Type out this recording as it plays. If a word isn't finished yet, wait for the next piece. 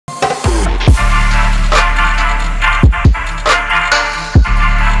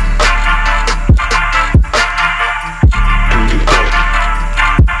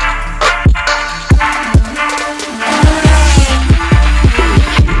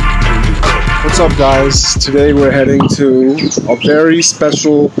up, guys? Today we're heading to a very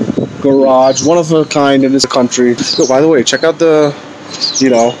special garage, one of a kind in this country. So, by the way, check out the,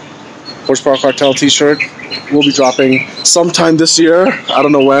 Horsepower Cartel t-shirt. We'll be dropping sometime this year. I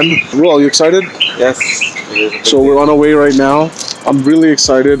don't know when. Ru, are you excited? Yes. So we're on our way right now. I'm really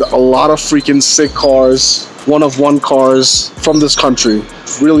excited. A lot of freaking sick cars, one-of-one cars from this country.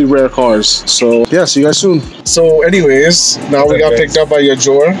 Really rare cars. So yeah, see you guys soon. So anyways, now we got picked up by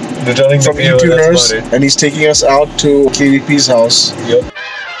Yajor from gt2rs, and he's taking us out to KVP's house. Yep.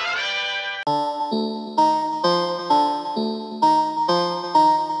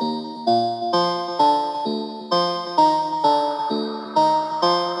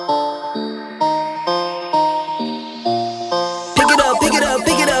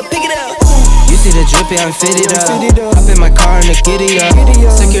 Drippy, I'm fitted up. Hop in my car and I get it up.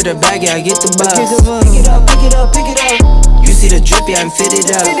 Secure the bag, yeah, I get the bus. Pick it up, pick it up, pick it up. You see the drippy, I'm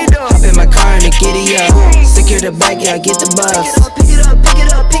fitted up. Hop in my car and I get it up. Secure the bag, yeah, I get the bus. Pick it up, pick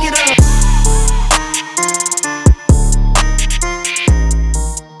it up, pick it up.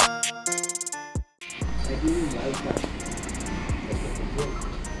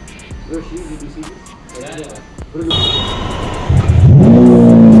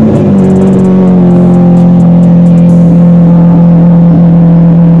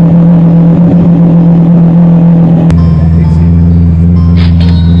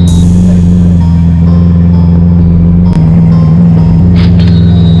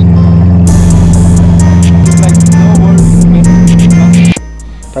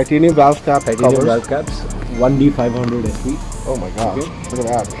 Titanium valve cap Titanium valve caps, 1D500 SP. Oh my god, okay. Look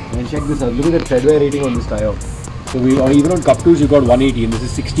at that. And check this out, look at the treadwear rating on this tire. So even on cup tools you got 180 and this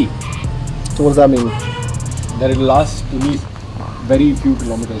is 60. So what does that mean? That it will last to me very few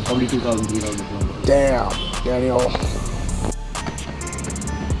kilometers, probably 2,000, 3,000 kilometers. Damn, Daniel.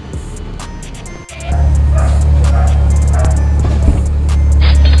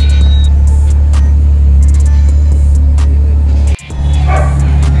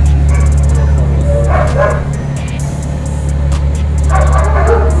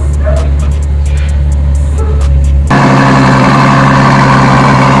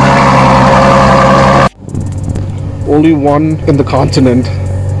 Only one in the continent,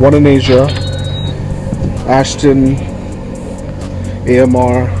 one in Asia, Ashton,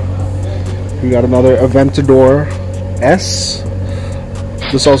 AMR. We got another Aventador S.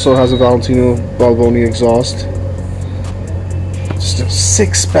 This also has a Valentino Balboni exhaust. Just a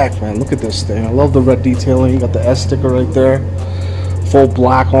sick spec, man. Look at this thing. I love the red detailing. Got the S sticker right there. Full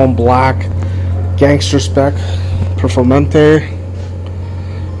black on black. Gangster spec. Performante.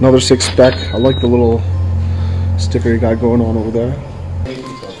 Another sick spec. I like the little sticker you got going on over there.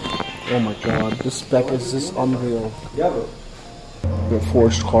 Oh my god, this spec is just unreal. Yeah, bro. The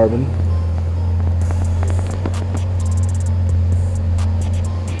forged carbon.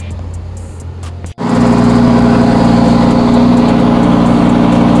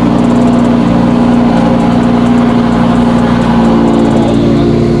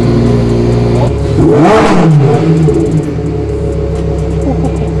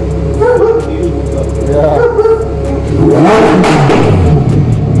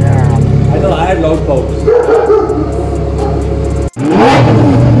 I thought I had loud pops.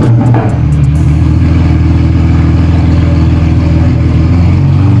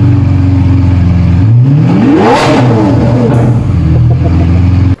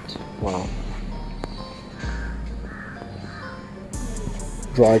 Wow.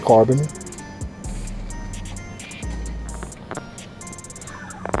 Dry carbon.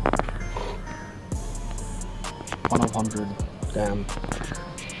 One of 100. Damn.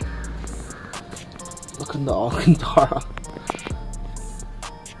 Look in the Alcantara.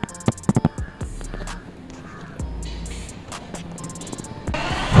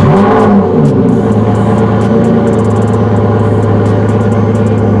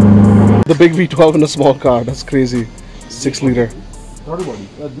 The big V12 in a small car. That's crazy. 6 liter. Throttle body.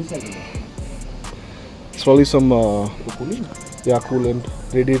 This side. It's probably some coolant.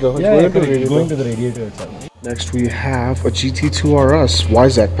 Radiator. Yeah, it's going to the radiator itself. Next we have a gt2rs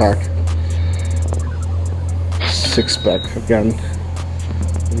YZAC pack. 6 spec again.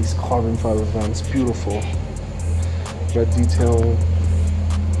 These carbon fiber vents, beautiful. Red detail.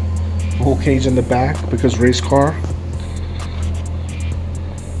 Roll cage in the back because race car.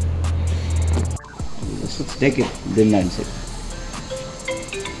 Take it, then answer.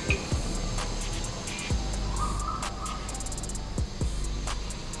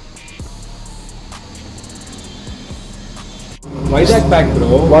 YZAC pack, bro.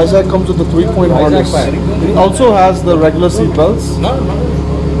 YZAC comes with the 3-point harness. It also has the regular seat belts. No.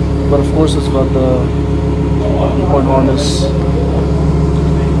 but of course it's got the 3-point harness.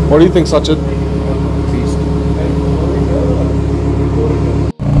 What do you think, Sachin?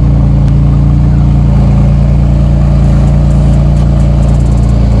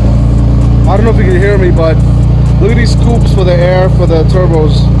 I don't know if you can hear me, but look at these scoops for the air, for the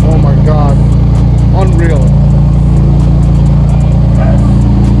turbos. Oh my god. Unreal.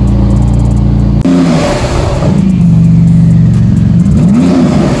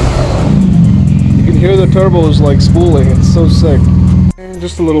 You can hear the turbos like spooling. It's so sick. And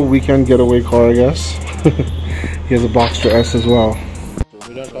just a little weekend getaway car, I guess. He has a Boxster S as well.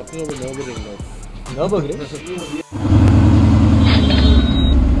 We're not talking about Nürburgring now. Nürburgring?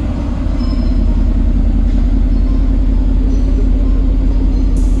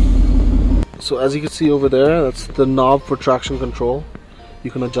 So as you can see over there, that's the knob for traction control.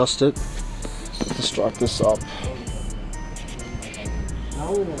 You can adjust it to start this up.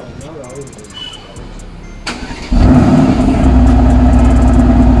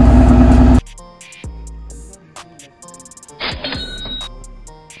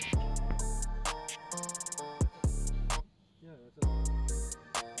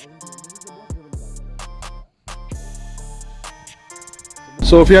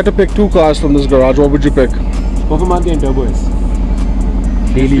 So if you had to pick 2 cars from this garage, what would you pick? Performante and Turbo S.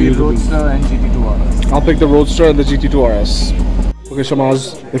 Daily usable. Roadster and GT2RS. I'll pick the Roadster and the GT2RS. Okay,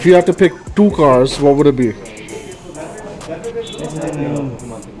 Shamaz, if you had to pick 2 cars, what would it be?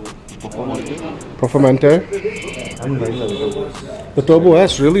 Performante? The Turbo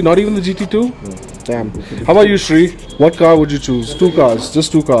S, really? Not even the GT2? Damn. How about you, Shri? What car would you choose? 2 cars,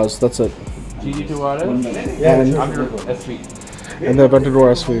 just 2 cars, that's it. GT2RS And SV. And the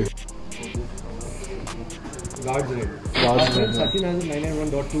Aventador SV. Guards red. Sachin has a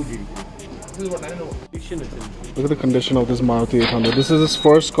 991.2 GT. This is what I know. Look at the condition of this Maruti 800. This is his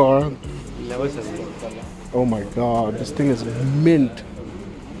first car. Never said it. Oh my god, this thing is mint.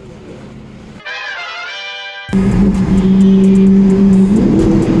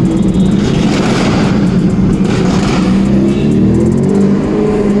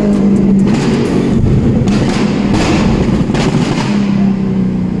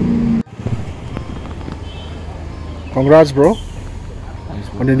 Congrats, bro,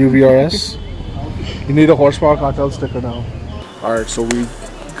 on your new VRS. You need a horsepower cartel sticker now. Alright, so we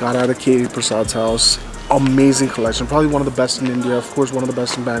got out of KV Prasad's house. Amazing collection, probably one of the best in India, of course one of the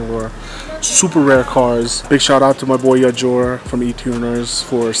best in Bangalore. Super rare cars. Big shout out to my boy Yajur from gt2rs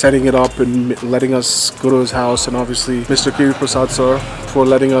for setting it up and letting us go to his house, and obviously Mr. KV Prasad sir for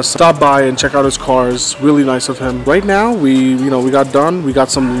letting us stop by and check out his cars. Really nice of him. Right now we got done. We got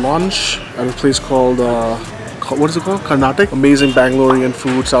some lunch at a place called what is it called? Karnataka. Amazing Bangalorean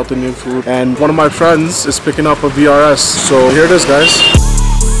food, South Indian food. And one of my friends is picking up a VRS. So here it is, guys.